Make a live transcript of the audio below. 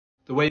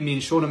The way me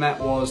and Shauna met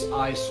was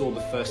I saw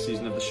the first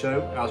season of the show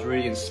and I was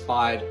really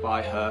inspired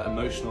by her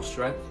emotional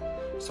strength.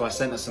 So I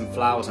sent her some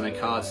flowers and a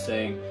card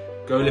saying,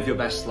 "Go live your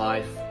best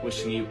life,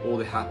 wishing you all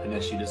the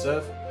happiness you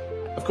deserve."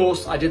 Of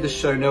course, I did the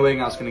show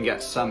knowing I was going to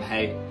get some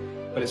hate,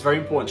 but it's very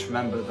important to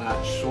remember that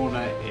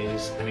Shauna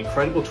is an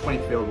incredible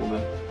 23-year-old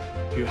woman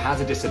who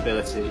has a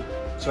disability.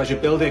 So as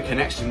you're building a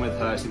connection with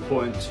her, it's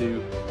important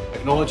to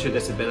acknowledge her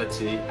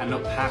disability and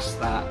look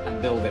past that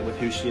and build it with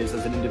who she is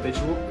as an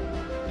individual.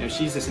 You know,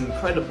 she's this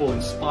incredible,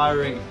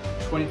 inspiring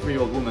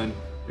 23-year-old woman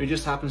who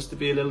just happens to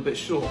be a little bit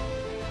short.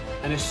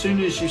 And as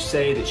soon as you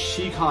say that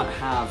she can't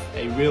have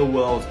a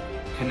real-world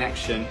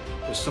connection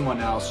with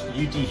someone else,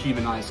 you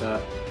dehumanize her,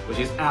 which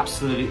is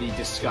absolutely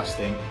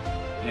disgusting.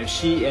 You know,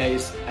 she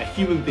is a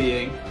human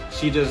being.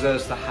 She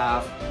deserves to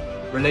have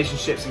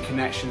relationships and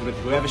connections with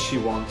whoever she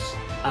wants.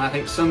 And I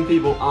think some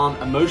people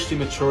aren't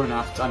emotionally mature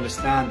enough to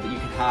understand that you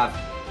can have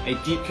a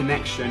deep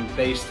connection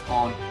based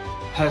on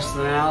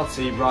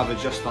personality rather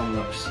just on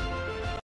looks.